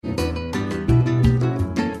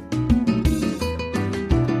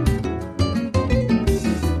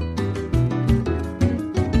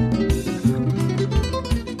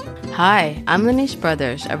Hi, I'm Lenise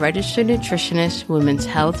Brothers, a registered nutritionist, women's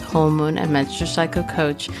health, hormone, and menstrual cycle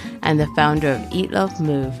coach, and the founder of Eat, Love,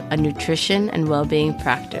 Move, a nutrition and well-being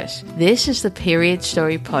practice. This is the Period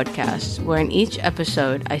Story Podcast, where in each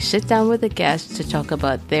episode, I sit down with a guest to talk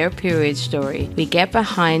about their period story. We get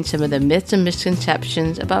behind some of the myths and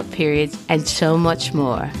misconceptions about periods and so much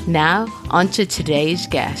more. Now, on to today's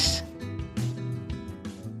guest.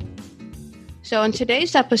 So in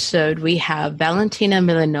today's episode, we have Valentina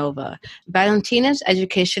Milanova. Valentina's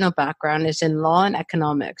educational background is in law and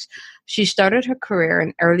economics. She started her career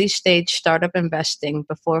in early-stage startup investing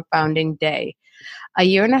before founding Day. A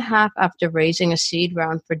year and a half after raising a seed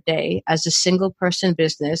round for Day as a single-person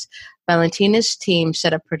business, Valentina's team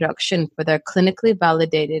set up production for their clinically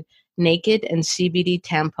validated naked and CBD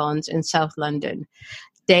tampons in South London.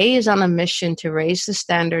 Day is on a mission to raise the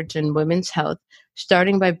standards in women's health,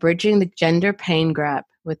 starting by bridging the gender pain gap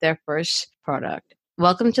with their first product.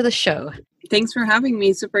 Welcome to the show. Thanks for having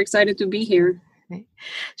me. Super excited to be here. Okay.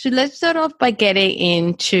 So let's start off by getting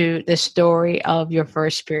into the story of your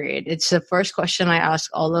first period. It's the first question I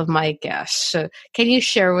ask all of my guests. So can you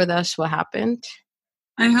share with us what happened?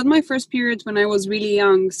 I had my first period when I was really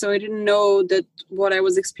young, so I didn't know that what I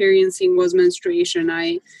was experiencing was menstruation.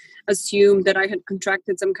 I assumed that I had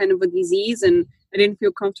contracted some kind of a disease, and I didn't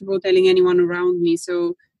feel comfortable telling anyone around me.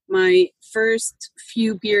 So my first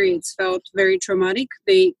few periods felt very traumatic.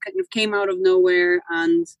 They kind of came out of nowhere,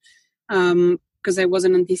 and because I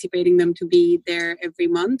wasn't anticipating them to be there every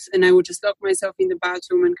month. And I would just lock myself in the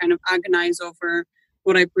bathroom and kind of agonize over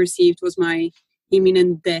what I perceived was my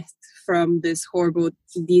imminent death from this horrible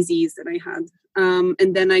disease that I had.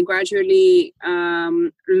 And then I gradually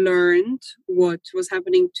learned what was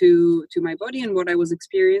happening to my body and what I was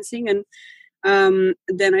experiencing. And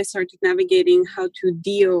then I started navigating how to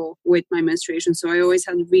deal with my menstruation. So I always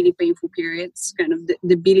had really painful periods, kind of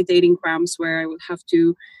debilitating cramps where I would have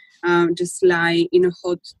to just lie in a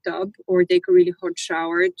hot tub or take a really hot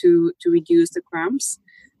shower to reduce the cramps.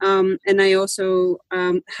 And I also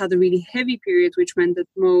had a really heavy period, which meant that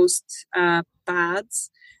most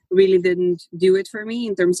pads really didn't do it for me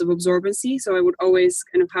in terms of absorbency. So I would always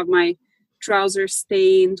kind of have my trousers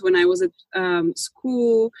stained when I was at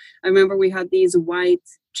school. I remember we had these white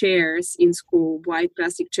chairs in school, white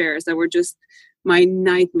plastic chairs that were just my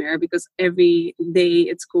nightmare, because every day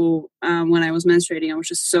at school when I was menstruating, I was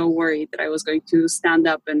just so worried that I was going to stand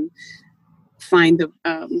up and find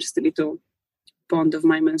just a little pond of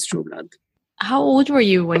my menstrual blood. How old were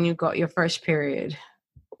you when you got your first period?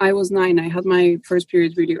 I was 9. I had my first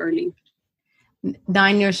period really early.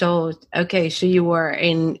 9 years old. Okay, so you were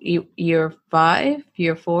in year 5,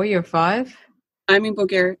 year 4, year 5? I'm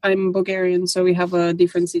Bulgarian, so we have a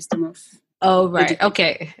different system of. Oh, right. education.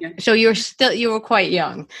 Okay. Yeah. So you were quite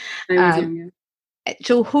young. I was young, yeah.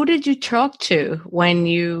 So who did you talk to when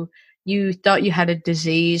you thought you had a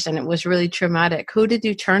disease and it was really traumatic? Who did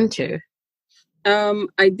you turn to?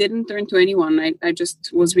 I didn't turn to anyone. I just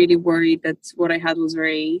was really worried that what I had was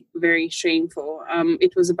very, very shameful.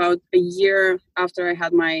 It was about a year after I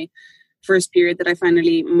had my first period that I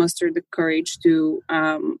finally mustered the courage to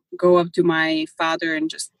go up to my father and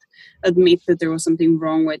just admit that there was something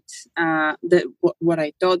wrong with what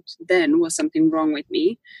I thought then was something wrong with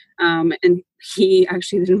me. And he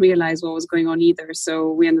actually didn't realize what was going on either.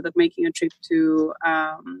 So we ended up making a trip to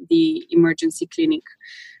the emergency clinic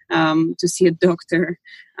to see a doctor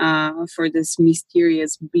for this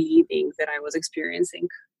mysterious bleeding that I was experiencing.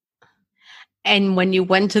 And when you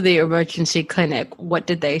went to the emergency clinic, what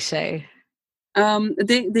did they say?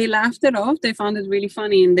 They laughed it off. They found it really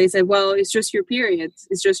funny, and they said, "Well, it's just your period.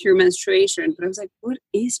 It's just your menstruation." But I was like, "What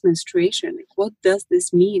is menstruation? Like, what does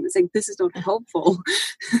this mean?" It's like, this is not helpful.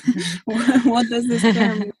 What does this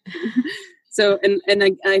term mean? So, and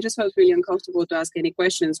I just felt really uncomfortable to ask any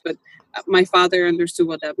questions, but my father understood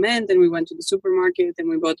what that meant, and we went to the supermarket and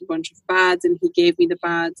we bought a bunch of pads, and he gave me the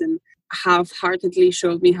pads and half-heartedly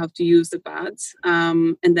showed me how to use the pads.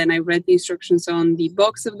 And then I read the instructions on the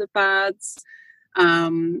box of the pads.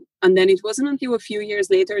 And then it wasn't until a few years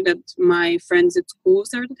later that my friends at school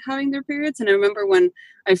started having their periods. And I remember when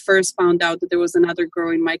I first found out that there was another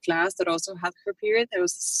girl in my class that also had her period, I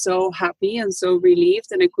was so happy and so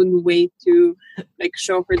relieved, and I couldn't wait to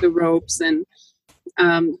show her the ropes and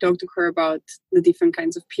talk to her about the different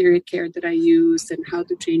kinds of period care that I used and how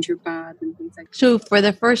to change your pad and things like that. So for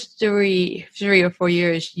the first three or 4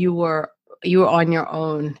 years, you were on your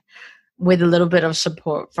own with a little bit of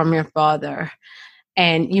support from your father.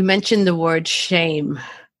 And you mentioned the word shame.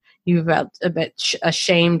 You felt a bit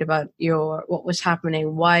ashamed about what was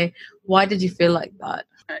happening. Why did you feel like that?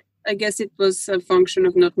 I guess it was a function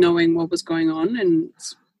of not knowing what was going on, and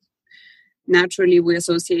naturally we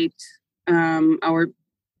associate our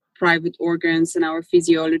private organs and our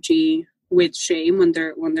physiology with shame when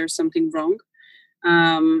there's something wrong.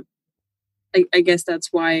 I guess that's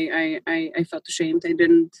why I felt ashamed. I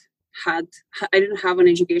didn't have an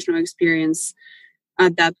educational experience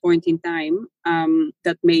at that point in time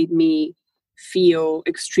that made me feel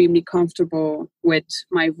extremely comfortable with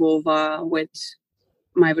my vulva, with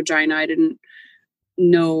my vagina. I didn't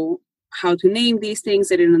know how to name these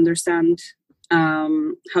things. I didn't understand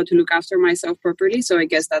how to look after myself properly. So I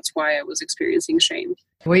guess that's why I was experiencing shame.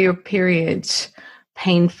 Were your periods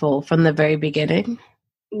painful from the very beginning?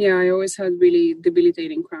 Yeah, I always had really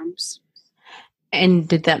debilitating cramps. And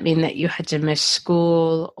did that mean that you had to miss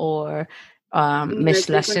school or miss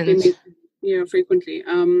lessons? Frequently.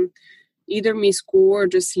 Either miss school or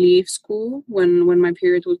just leave school when my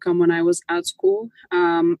period would come when I was at school.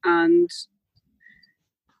 And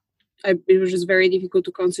it was just very difficult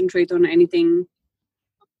to concentrate on anything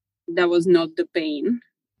that was not the pain.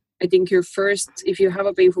 I think if you have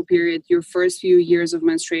a painful period, your first few years of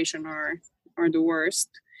menstruation are the worst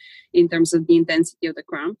in terms of the intensity of the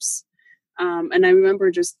cramps. And I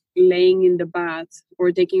remember just laying in the bath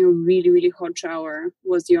or taking a really, really hot shower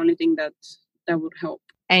was the only thing that would help.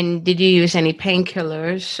 And did you use any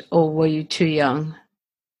painkillers, or were you too young?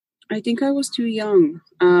 I think I was too young.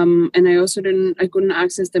 And I also couldn't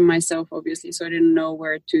access them myself, obviously, so I didn't know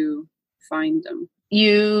where to find them.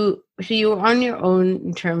 You were on your own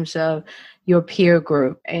in terms of your peer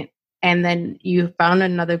group, and then you found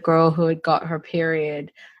another girl who had got her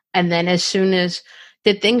period. And then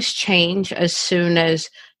did things change as soon as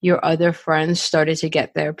your other friends started to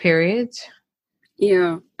get their periods?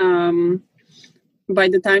 Yeah. By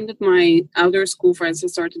the time that my other school friends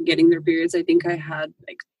had started getting their periods, I think I had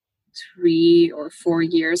like 3 or 4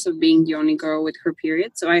 years of being the only girl with her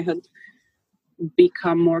period. So I had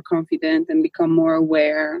become more confident and become more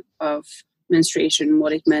aware of menstruation,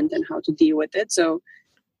 what it meant and how to deal with it. So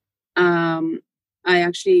I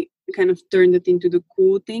actually kind of turned it into the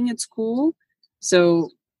cool thing at school.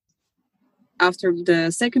 So after the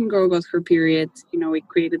second girl got her period, we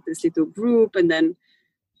created this little group, and then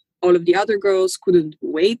all of the other girls couldn't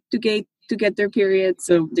wait to get their period,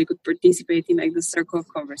 so they could participate in like the circle of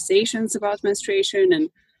conversations about menstruation,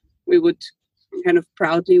 and we would kind of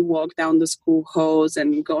proudly walk down the school halls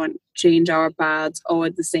and go and change our pads all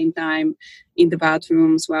at the same time in the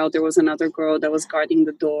bathrooms while there was another girl that was guarding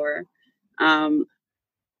the door.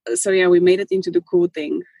 So yeah, we made it into the cool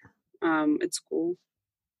thing at school.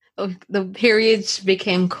 Oh, the periods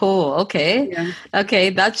became cool. Okay. Yeah. Okay.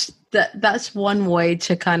 That's one way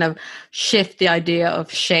to kind of shift the idea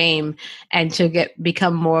of shame and to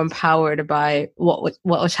become more empowered by what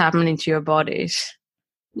was happening to your bodies.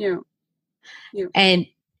 Yeah. And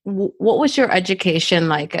what was your education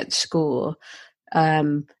like at school?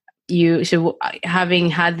 Having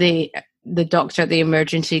had the doctor at the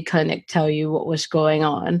emergency clinic tell you what was going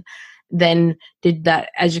on, then did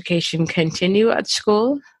that education continue at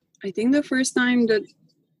school? I think the first time that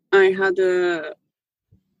I had a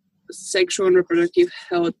sexual and reproductive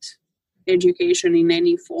health education in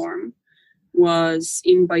any form was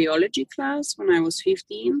in biology class when I was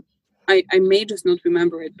 15. I may just not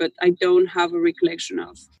remember it, but I don't have a recollection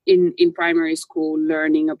of in primary school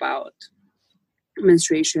learning about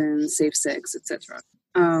menstruation, safe sex, etc.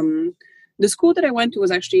 The school that I went to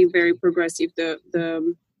was actually very progressive.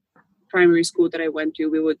 The primary school that I went to,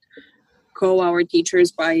 we would call our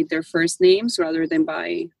teachers by their first names rather than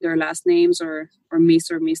by their last names or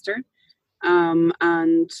Miss or Mister.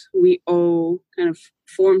 And we all kind of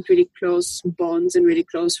formed really close bonds and really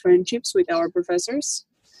close friendships with our professors,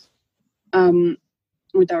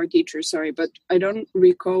 with our teachers, sorry. But I don't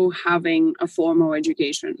recall having a formal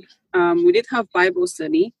education. We did have Bible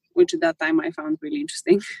study, which at that time I found really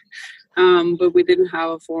interesting. But we didn't have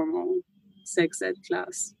a formal sex ed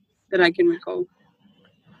class that I can recall.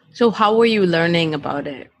 So how were you learning about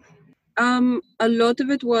it? A lot of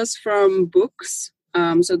it was from books.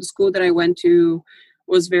 So the school that I went to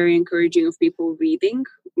was very encouraging of people reading.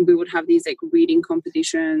 We would have these like reading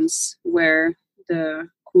competitions where the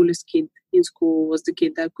coolest kid in school was the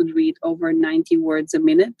kid that could read over 90 words a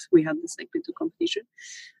minute. We had this like little competition.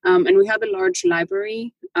 And we had a large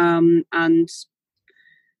library. And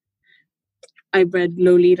I read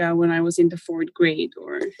Lolita when I was in the 4th grade,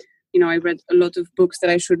 or I read a lot of books that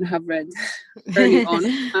I shouldn't have read early on.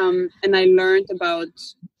 And I learned about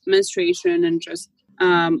menstruation and just,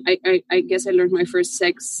 I guess I learned my first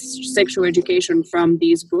sexual education from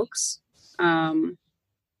these books. And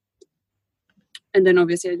then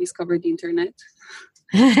obviously I discovered the internet.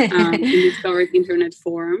 And discovered internet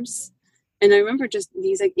forums. And I remember just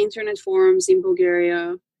these like internet forums in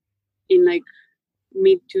Bulgaria in like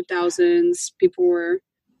mid 2000s. People were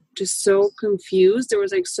just so confused. There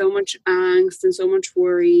was like so much angst and so much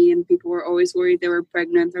worry, and people were always worried they were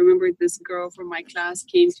pregnant. I remember this girl from my class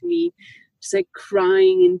came to me just like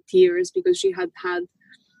crying in tears because she had had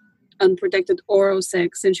unprotected oral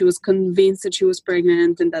sex and she was convinced that she was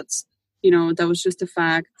pregnant, and that's, you know, that was just a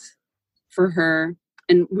fact for her,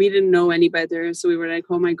 and we didn't know any better, so we were like,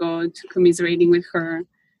 oh my god, commiserating with her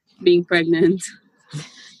being pregnant.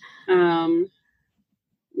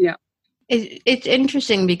 Yeah, it's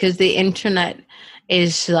interesting because the internet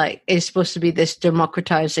is supposed to be this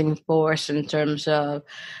democratizing force in terms of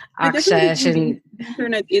access, and the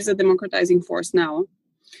internet is a democratizing force now.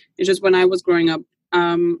 It's just when I was growing up,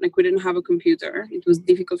 like we didn't have a computer. It was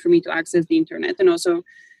difficult for me to access the internet, and also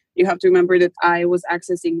you have to remember that I was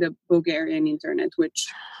accessing the Bulgarian internet, which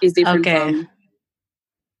is different from,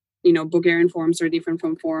 you know, Bulgarian forums are different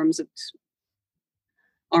from forums that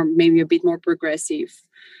are maybe a bit more progressive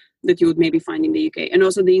that you would maybe find in the UK. And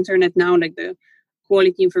also the internet now, like the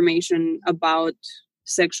quality information about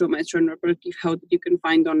sexual, menstrual, and reproductive health that you can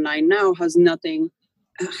find online now has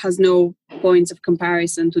no points of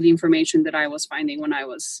comparison to the information that I was finding when I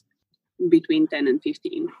was between 10 and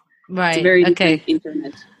 15. Right. It's a very different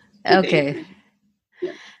internet. Okay.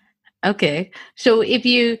 Yeah. Okay. So if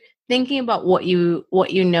you thinking about what you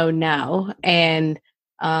know now, and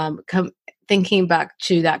thinking back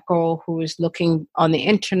to that girl who was looking on the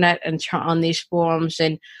internet and on these forums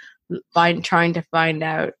and trying to find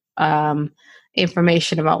out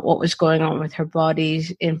information about what was going on with her body,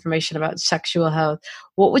 information about sexual health,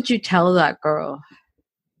 what would you tell that girl?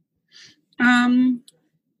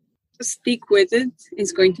 Stick with it.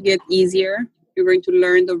 It's going to get easier. You're going to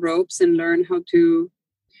learn the ropes and learn how to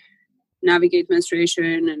navigate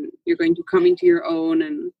menstruation, and you're going to come into your own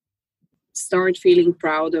and start feeling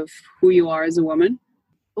proud of who you are as a woman.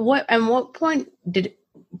 What point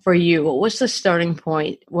what was the starting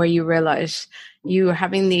point where you realized you were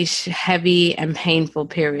having these heavy and painful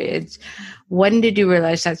periods? When did you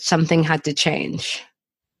realize that something had to change?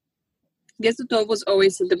 I guess the thought was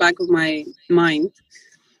always at the back of my mind,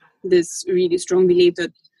 this really strong belief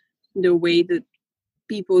that the way that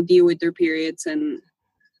people deal with their periods and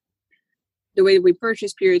the way we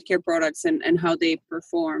purchase period care products and how they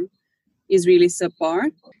perform is really subpar.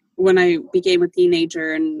 When I became a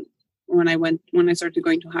teenager and when I started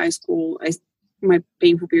going to high school, my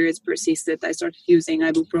painful periods persisted. I started using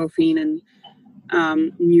ibuprofen and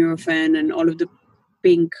Nurofen and all of the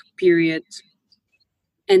pink period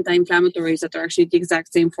anti-inflammatories that are actually the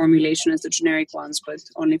exact same formulation as the generic ones, but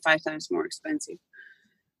only 5 times more expensive.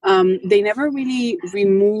 They never really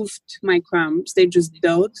removed my cramps. They just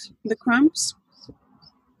dulled the cramps.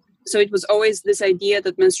 So it was always this idea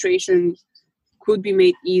that menstruation could be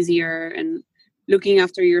made easier, and looking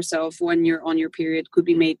after yourself when you're on your period could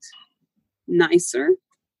be made nicer,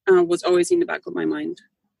 was always in the back of my mind.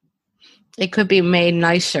 It could be made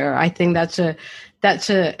nicer. I think that's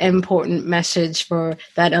a important message for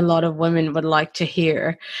that a lot of women would like to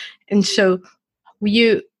hear. And so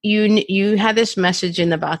you had this message in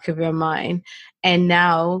the back of your mind, and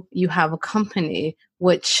now you have a company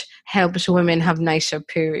which helps women have nicer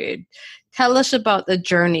period. Tell us about the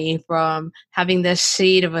journey from having this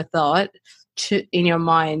seed of a thought in your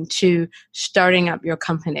mind to starting up your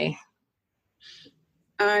company.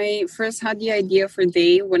 I first had the idea for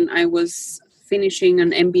Day when I was finishing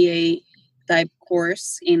an MBA type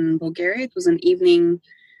course in Bulgaria. It was an evening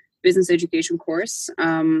business education course.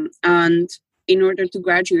 And in order to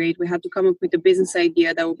graduate, we had to come up with a business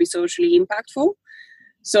idea that would be socially impactful.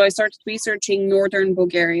 So I started researching northern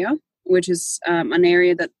Bulgaria, which is an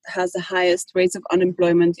area that has the highest rates of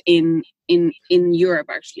unemployment in Europe,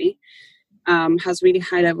 actually. Has really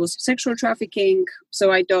high levels of sexual trafficking.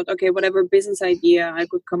 So I thought, okay, whatever business idea I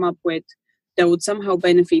could come up with that would somehow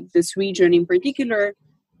benefit this region in particular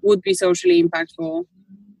would be socially impactful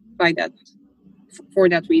for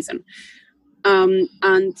that reason.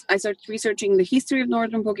 And I started researching the history of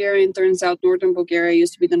northern Bulgaria, and turns out northern Bulgaria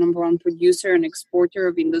used to be the number one producer and exporter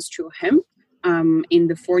of industrial hemp in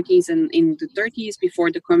the 40s and in the 30s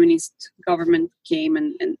before the communist government came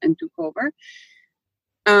and took over.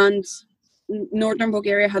 And northern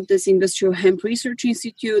Bulgaria had this industrial hemp research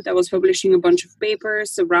institute that was publishing a bunch of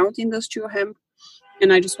papers around industrial hemp.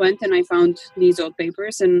 And I just went and I found these old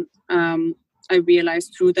papers, and I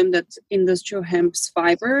realized through them that industrial hemp's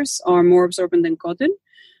fibers are more absorbent than cotton,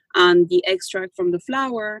 and the extract from the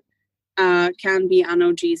flower can be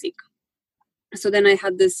analgesic. So then I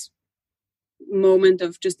had this moment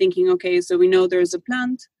of just thinking, okay, so we know there's a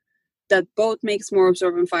plant that both makes more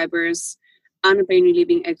absorbent fibers, and a pain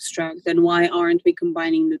relieving extract, then why aren't we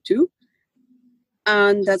combining the two?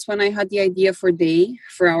 And that's when I had the idea for Day,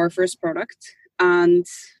 for our first product. And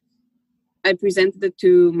I presented it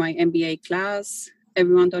to my MBA class.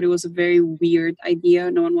 Everyone thought it was a very weird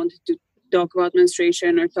idea. No one wanted to talk about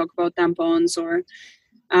menstruation or talk about tampons. Or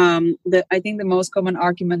I think the most common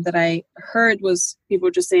argument that I heard was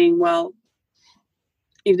people just saying, well,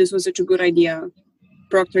 if this was such a good idea,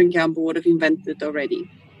 Procter & Gamble would have invented it already.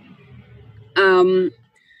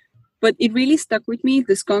 But it really stuck with me,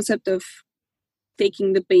 this concept of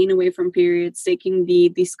taking the pain away from periods, taking the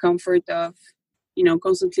discomfort of,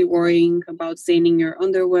 constantly worrying about staining your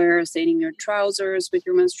underwear, staining your trousers with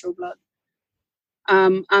your menstrual blood.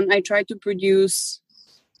 And I tried to produce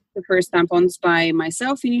the first tampons by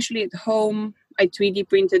myself initially at home. I 3D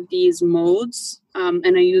printed these molds,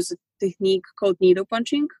 and I used a technique called needle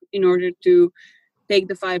punching in order to take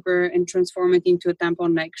the fiber and transform it into a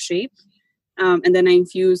tampon-like shape. And then I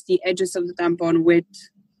infused the edges of the tampon with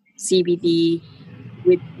CBD,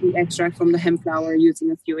 with the extract from the hemp flower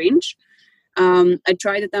using a syringe. I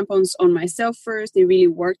tried the tampons on myself first. They really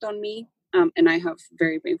worked on me, and I have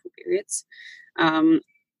very painful periods. And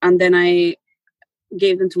then I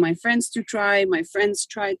gave them to my friends to try. My friends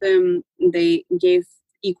tried them. They gave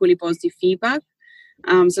equally positive feedback.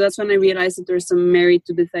 So that's when I realized that there's some merit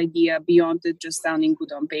to this idea beyond it just sounding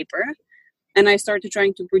good on paper. And I started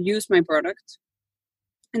trying to produce my product.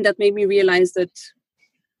 And that made me realize that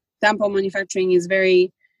tampon manufacturing is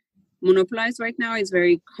very monopolized right now. It's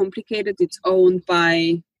very complicated. It's owned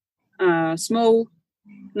by a small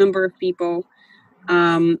number of people.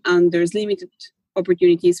 And there's limited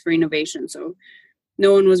opportunities for innovation. So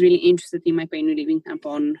no one was really interested in my pain relieving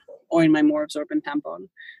tampon or in my more absorbent tampon.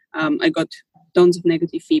 I got tons of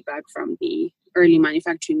negative feedback from the early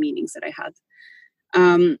manufacturing meetings that I had.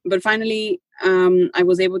 But finally, I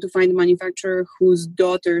was able to find a manufacturer whose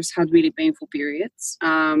daughters had really painful periods,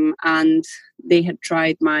 and they had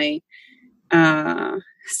tried my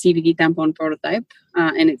CBD tampon prototype,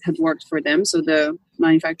 and it had worked for them. So the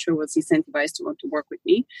manufacturer was incentivized to want to work with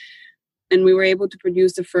me. And we were able to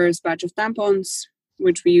produce the first batch of tampons,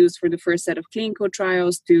 which we used for the first set of clinical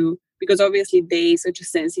trials because obviously they such a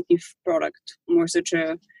sensitive product, we're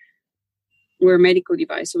a medical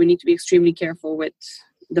device, so we need to be extremely careful with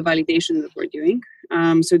the validation that we're doing.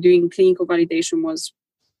 So doing clinical validation was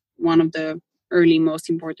one of the early most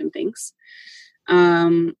important things.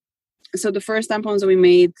 So the first tampons that we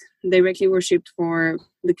made directly were shipped for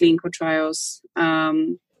the clinical trials.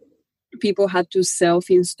 People had to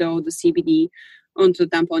self-install the CBD onto the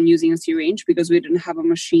tampon using a syringe because we didn't have a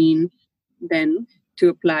machine then to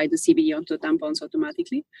apply the CBD onto the tampons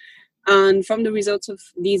automatically. And from the results of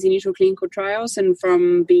these initial clinical trials and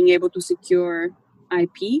from being able to secure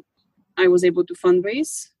IP, I was able to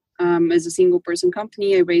fundraise. As a single person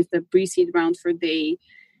company, I raised a pre-seed round for Day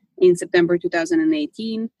in September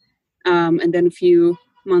 2018. And then a few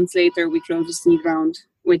months later, we closed a seed round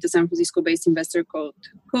with a San Francisco-based investor called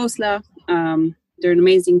Khosla. They're an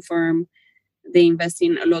amazing firm. They invest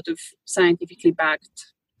in a lot of scientifically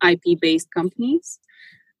backed IP-based companies.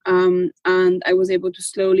 And I was able to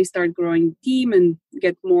slowly start growing the team and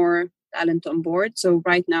get more talent on board. So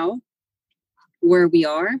right now, where we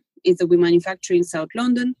are is that we manufacture in South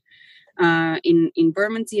London, in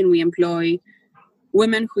Bermondsey, and we employ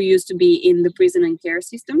women who used to be in the prison and care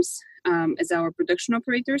systems as our production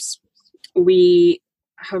operators. We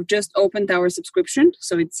have just opened our subscription,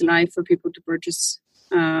 so it's live for people to purchase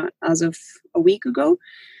as of a week ago.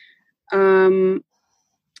 And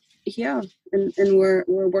we're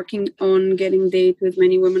working on getting Day to as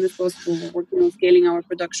many women as possible. We're working on scaling our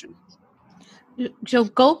production. So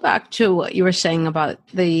go back to what you were saying about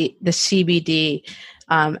the CBD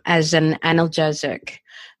as an analgesic.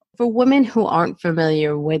 For women who aren't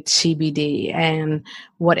familiar with CBD and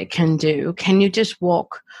what it can do, can you just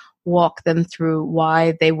walk them through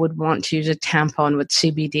why they would want to use a tampon with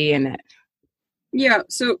CBD in it? Yeah,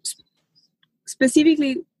 so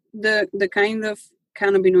specifically the kind of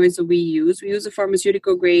cannabinoids that we use a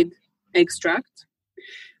pharmaceutical grade extract,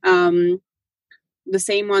 the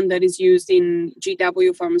same one that is used in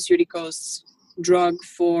GW Pharmaceuticals drug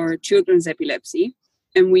for children's epilepsy,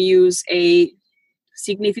 and we use a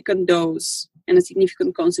significant dose and a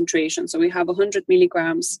significant concentration. So we have 100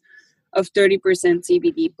 milligrams of 30%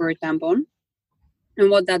 CBD per tampon, and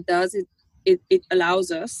what that does is it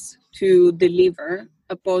allows us to deliver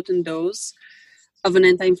a potent dose of an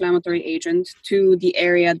anti-inflammatory agent to the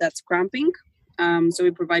area that's cramping. So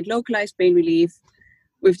we provide localized pain relief.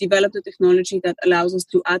 We've developed a technology that allows us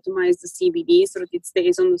to atomize the CBD so that it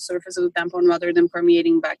stays on the surface of the tampon rather than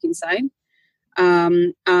permeating back inside.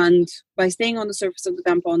 And by staying on the surface of the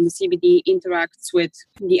tampon, the CBD interacts with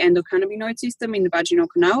the endocannabinoid system in the vaginal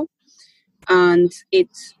canal, and it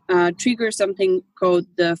triggers something called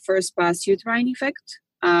the first pass uterine effect,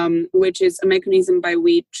 which is a mechanism by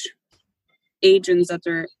which agents that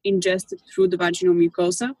are ingested through the vaginal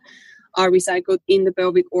mucosa are recycled in the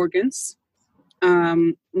pelvic organs,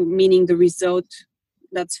 meaning the result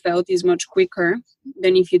that's felt is much quicker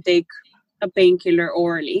than if you take a painkiller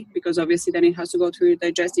orally, because obviously then it has to go through your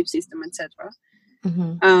digestive system, etc.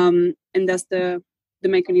 And that's the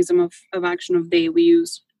mechanism of action of DAY. We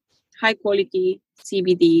use high quality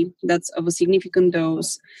CBD that's of a significant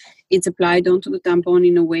dose. It's applied onto the tampon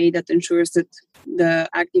in a way that ensures that the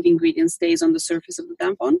active ingredient stays on the surface of the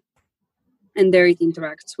tampon, and there it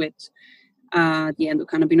interacts with the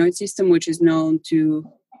endocannabinoid system, which is known to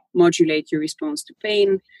modulate your response to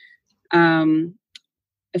pain.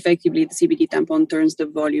 Effectively, the CBD tampon turns the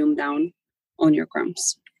volume down on your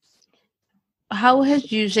cramps. How has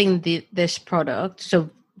using this product, so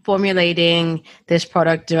formulating this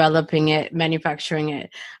product, developing it, manufacturing it,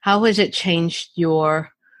 how has it changed your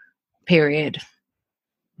period?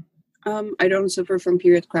 I don't suffer from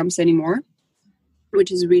period cramps anymore,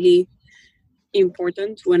 which is really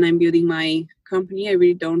important when I'm building my company. I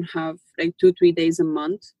really don't have like 2-3 days a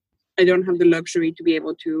month. I don't have the luxury to be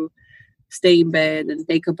able to stay in bed and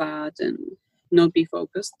take a bath and not be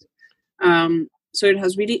focused. So it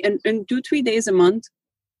has really, and 2-3 days a month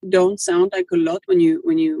don't sound like a lot when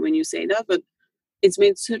you say that, but it's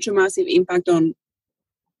made such a massive impact on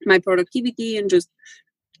my productivity and just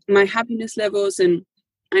my happiness levels. And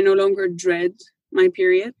I no longer dread my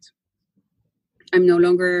period. I'm no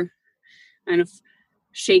longer kind of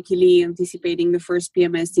shakily anticipating the first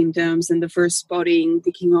PMS symptoms and the first spotting,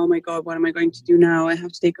 thinking, oh my God, what am I going to do now? I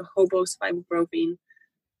have to take a whole box of ibuprofen.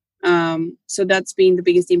 So that's been the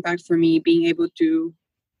biggest impact for me, being able to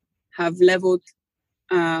have leveled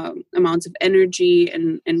amounts of energy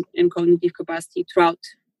and cognitive capacity throughout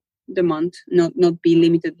the month, not be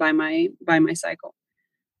limited by my cycle.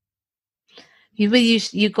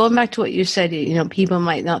 You going back to what you said, people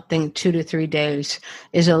might not think 2 to 3 days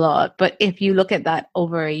is a lot, but if you look at that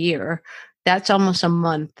over a year, that's almost a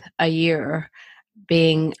month, a year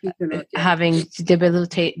being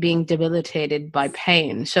debilitated by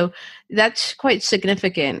pain. So that's quite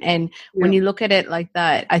significant. And when you look at it like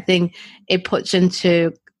that, I think it puts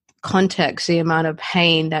into context the amount of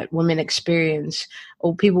pain that women experience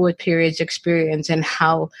or people with periods experience, and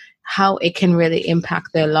how it can really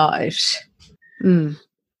impact their lives.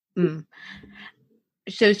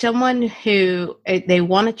 So someone who they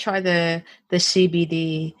want to try the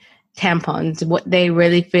CBD tampons, what they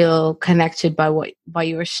really feel connected by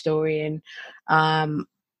your story and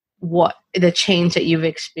what the change that you've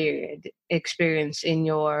experienced in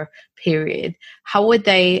your period, how would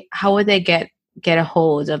they get a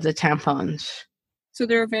hold of the tampons? So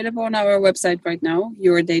they're available on our website right now,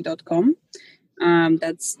 yourday.com.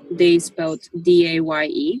 That's Day spelled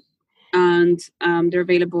DAYE. And they're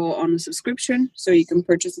available on a subscription, so you can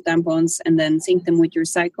purchase the tampons and then sync them with your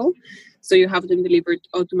cycle. So you have them delivered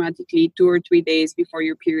automatically 2 or 3 days before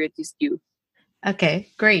your period is due. Okay,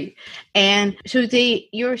 great. And so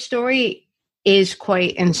your story is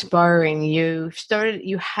quite inspiring. You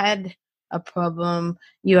had a problem,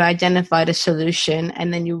 you identified a solution,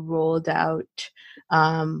 and then you rolled out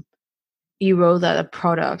a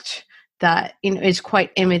product that is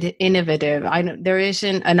quite innovative. I know there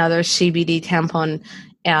isn't another CBD tampon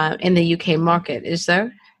in the UK market, is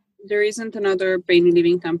there? There isn't another pain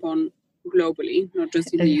relieving tampon globally, not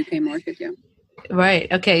just in the UK market. Yeah.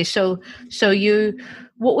 Right. Okay. So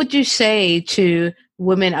what would you say to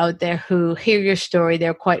women out there who hear your story?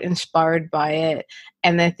 They're quite inspired by it,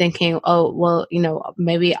 and they're thinking, oh, well,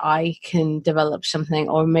 maybe I can develop something,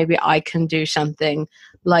 or maybe I can do something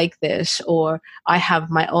like this, or I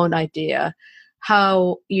have my own idea.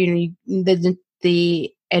 How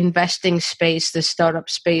the investing space, the startup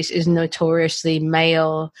space, is notoriously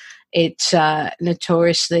male. It's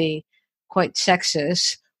notoriously quite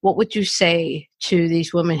sexist. What would you say to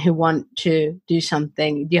these women who want to do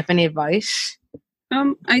something? Do you have any advice?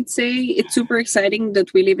 I'd say it's super exciting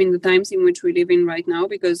that we live in the times in which we live in right now,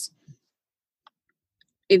 because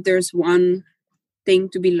if there's one thing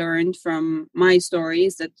to be learned from my story,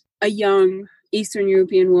 is that a young Eastern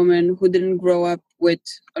European woman who didn't grow up with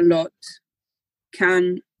a lot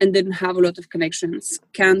and didn't have a lot of connections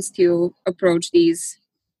can still approach these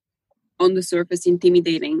on the surface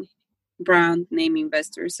intimidating brand name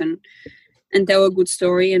investors and tell a good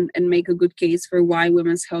story and make a good case for why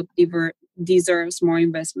women's health deserves more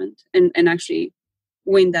investment and actually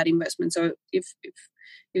win that investment. So if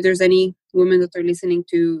if there's any women that are listening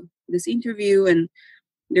to this interview and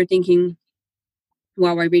they're thinking,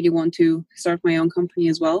 wow, I really want to start my own company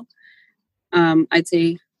as well, I'd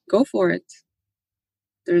say go for it.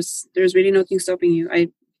 There's really nothing stopping you.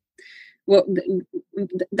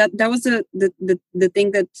 That was the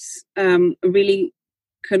thing that really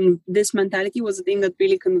this mentality was the thing that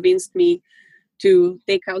really convinced me to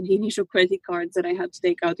take out the initial credit cards that I had to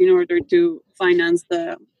take out in order to finance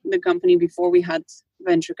the company before we had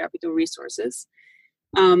venture capital resources.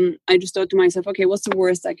 I just thought to myself, okay, what's the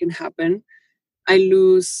worst that can happen? I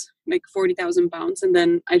lose like 40,000 pounds and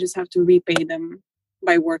then I just have to repay them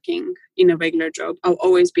by working in a regular job. I'll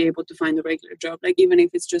always be able to find a regular job, like even if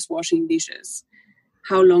it's just washing dishes.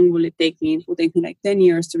 How long will it take me? It will take me like 10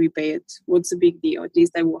 years to repay it. What's the big deal? At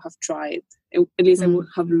least I will have tried. At least I would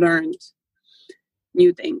have learned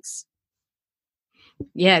new things.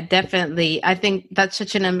 Yeah, definitely. I think that's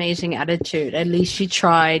such an amazing attitude. At least you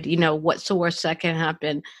tried. What's the worst that can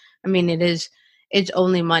happen? I mean, it's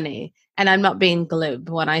only money. And I'm not being glib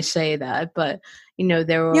when I say that, but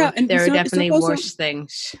there are definitely worse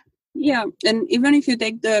things. Yeah, and even if you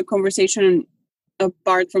take the conversation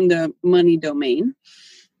apart from the money domain,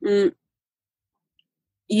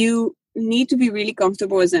 you need to be really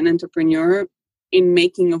comfortable as an entrepreneur in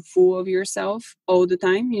making a fool of yourself all the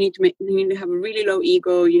time. You need to have a really low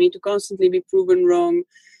ego. You need to constantly be proven wrong.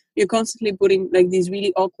 You're constantly putting like these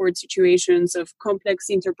really awkward situations of complex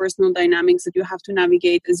interpersonal dynamics that you have to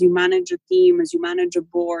navigate as you manage a team, as you manage a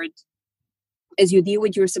board, as you deal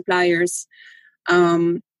with your suppliers.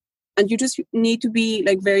 And you just need to be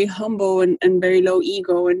like very humble and very low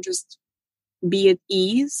ego and just be at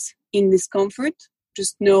ease in discomfort.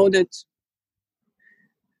 Just know that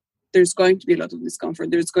there's going to be a lot of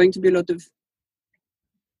discomfort. There's going to be a lot of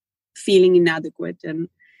feeling inadequate. And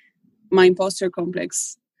my imposter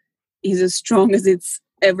complex is as strong as it's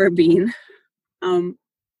ever been. And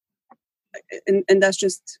that's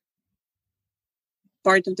just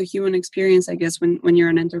part of the human experience, I guess, when you're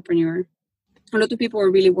an entrepreneur. A lot of people are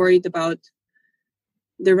really worried about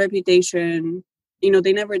their reputation.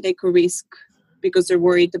 They never take a risk because they're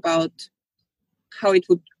worried about how it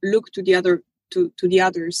would look to the others,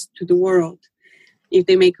 to the world, if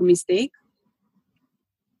they make a mistake.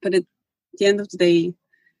 But at the end of the day,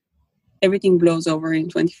 everything blows over in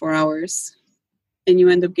 24 hours and you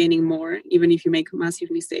end up gaining more, even if you make a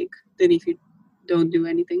massive mistake, than if you don't do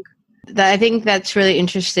anything. I think that's really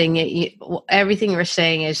interesting. Everything you're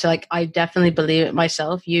saying is like, I definitely believe it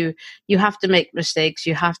myself. You have to make mistakes.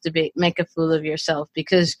 You have to make a fool of yourself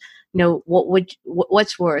because,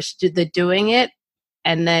 what's worse, the doing it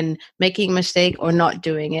and then making a mistake or not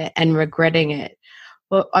doing it and regretting it.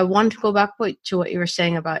 But I want to go back to what you were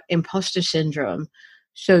saying about imposter syndrome.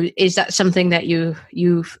 So is that something that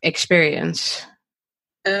you've experienced?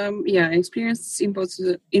 Yeah, I experience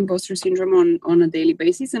imposter syndrome on a daily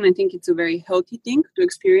basis, and I think it's a very healthy thing to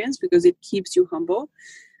experience because it keeps you humble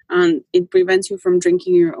and it prevents you from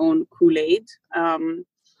drinking your own Kool-Aid.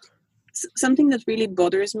 Something that really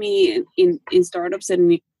bothers me in startups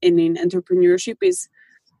and in entrepreneurship is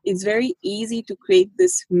it's very easy to create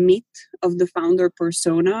this myth of the founder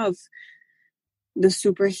persona, of the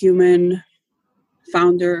superhuman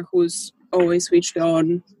founder who's always switched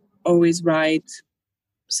on, always right,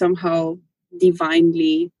 somehow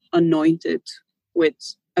divinely anointed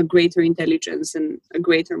with a greater intelligence and a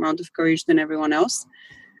greater amount of courage than everyone else.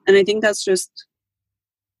 And I think that's just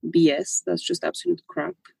BS. That's just absolute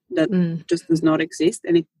crap. That just does not exist.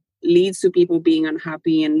 And it leads to people being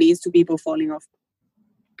unhappy and leads to people falling off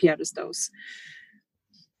pedestals.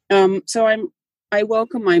 So I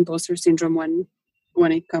welcome my imposter syndrome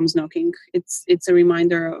when it comes knocking. It's a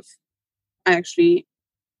reminder of I actually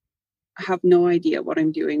have no idea what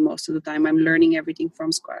I'm doing most of the time. I'm learning everything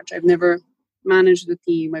from scratch. I've never managed a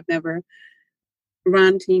team. I've never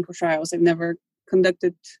ran clinical trials. I've never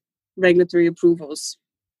conducted regulatory approvals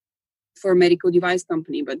for a medical device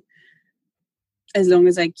company. But as long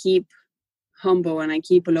as I keep humble and I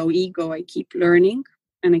keep a low ego, I keep learning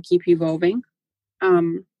and I keep evolving,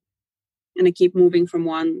 and I keep moving from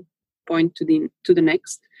one point to the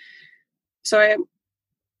next. So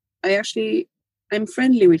I'm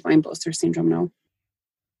friendly with my imposter syndrome now.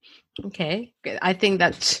 Okay, good. I think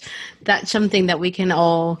that's something that we can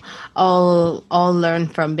all learn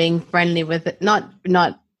from, being friendly with it,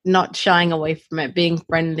 not shying away from it, being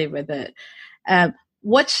friendly with it.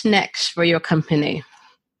 What's next for your company?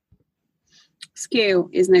 Scale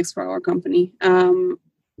is next for our company.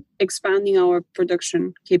 Expanding our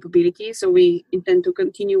production capability. So we intend to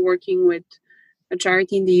continue working with a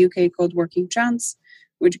charity in the UK called Working Chance,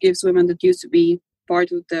 which gives women that used to be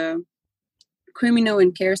part of the criminal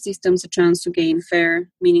and care systems a chance to gain fair,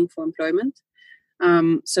 meaningful employment.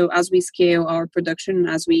 So as we scale our production,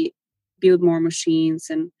 as we build more machines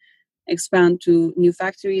and expand to new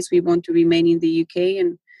factories, we want to remain in the UK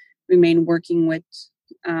and remain working with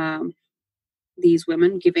these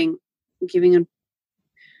women,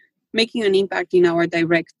 making an impact in our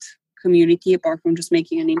direct community, apart from just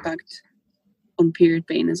making an impact on period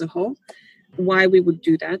pain as a whole. Why we would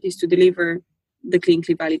do that is to deliver the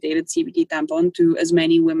clinically validated CBD tampon to as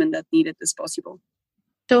many women that need it as possible.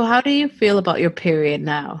 So how do you feel about your period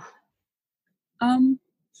now? I'm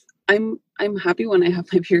happy when I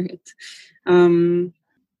have my period. I'm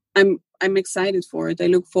excited for it. I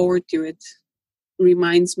look forward to it. It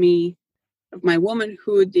reminds me of my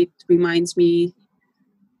womanhood. It reminds me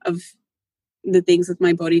of the things that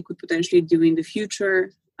my body could potentially do in the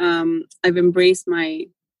future. I've embraced my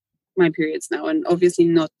periods now, and obviously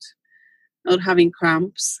not having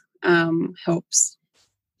cramps helps.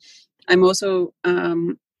 I'm also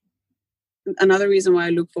another reason why I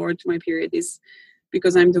look forward to my period is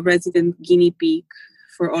because I'm the resident guinea pig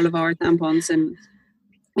for all of our tampons and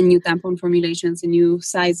new tampon formulations and new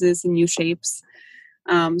sizes and new shapes.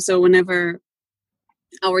 So whenever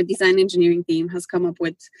our design engineering team has come up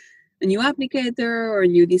with a new applicator or a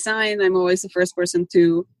new design, I'm always the first person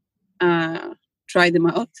to try them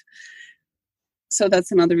out. So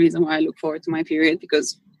that's another reason why I look forward to my period,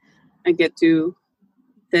 because I get to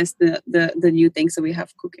test the new things that we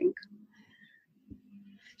have cooking.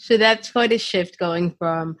 So that's quite a shift, going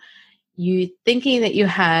from you thinking that you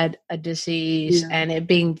had a disease and it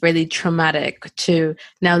being really traumatic to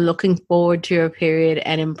now looking forward to your period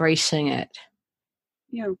and embracing it.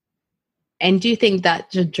 Yeah. And do you think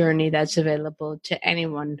that's a journey that's available to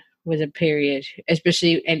anyone with a period,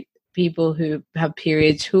 especially people who have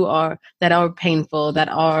periods that are painful, that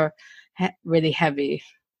are really heavy?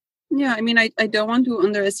 Yeah, I mean, I don't want to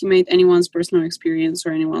underestimate anyone's personal experience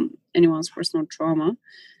or anyone's personal trauma.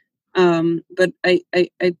 But I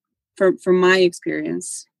from my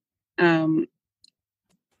experience,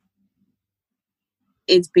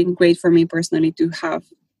 it's been great for me personally to have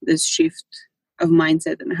this shift of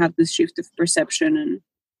mindset and have this shift of perception and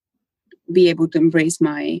be able to embrace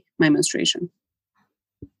my menstruation.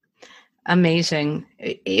 Amazing.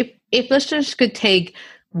 If listeners could take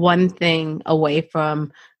one thing away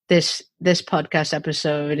from this podcast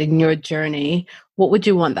episode in your journey, what would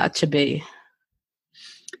you want that to be?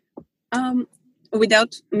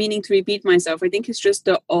 Without meaning to repeat myself, I think it's just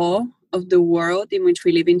the awe of the world in which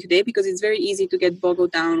we live in today, because it's very easy to get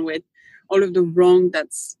boggled down with all of the wrong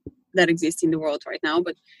that exists in the world right now.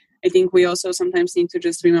 But I think we also sometimes need to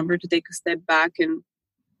just remember to take a step back and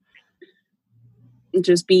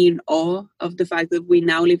just be in awe of the fact that we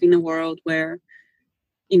now live in a world where,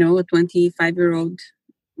 a 25-year-old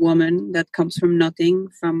woman that comes from nothing,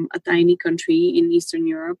 from a tiny country in Eastern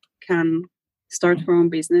Europe, can start her own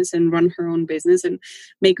business and run her own business and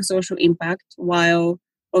make a social impact while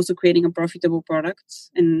also creating a profitable product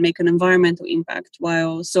and make an environmental impact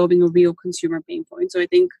while solving a real consumer pain point. So I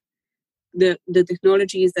think the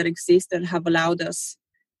technologies that exist that have allowed us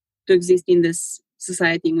to exist in this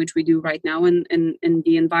society in which we do right now, and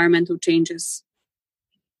the environmental changes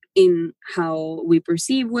in how we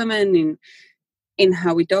perceive women, in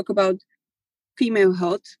how we talk about female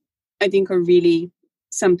health, I think are really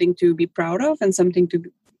something to be proud of and something to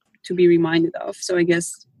be reminded of. So I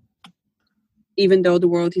guess even though the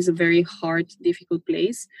world is a very hard, difficult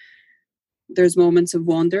place, there's moments of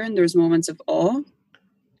wonder and there's moments of awe.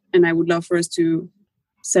 And I would love for us to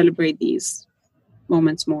celebrate these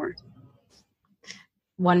moments more.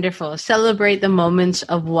 Wonderful. Celebrate the moments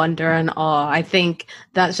of wonder and awe. I think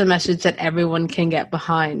that's a message that everyone can get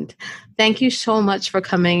behind. Thank you so much for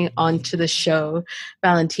coming onto the show,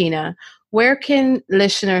 Valentina. Where can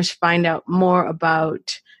listeners find out more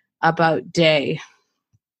about Daye?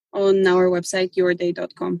 On our website,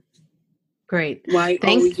 yourdaye.com. Great.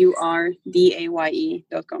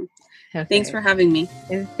 yourdaye.com. Okay. Thanks for having me.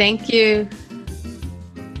 Thank you.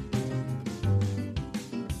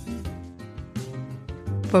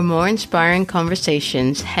 For more inspiring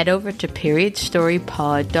conversations, head over to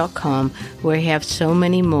periodstorypod.com, where we have so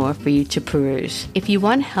many more for you to peruse. If you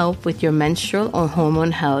want help with your menstrual or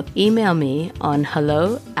hormone health, email me on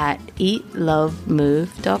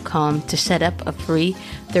hello@eatlovemove.com to set up a free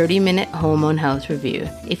 30-minute hormone health review.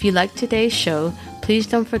 If you like today's show, please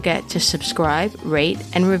don't forget to subscribe, rate,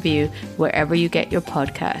 and review wherever you get your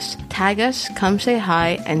podcasts. Tag us, come say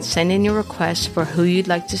hi, and send in your requests for who you'd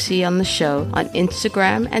like to see on the show on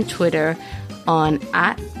Instagram and Twitter on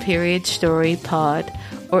 @periodstorypod,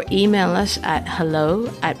 or email us at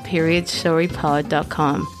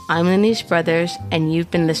hello@periodstorypod.com. I'm Lenise Brothers, and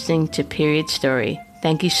you've been listening to Period Story.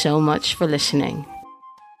 Thank you so much for listening.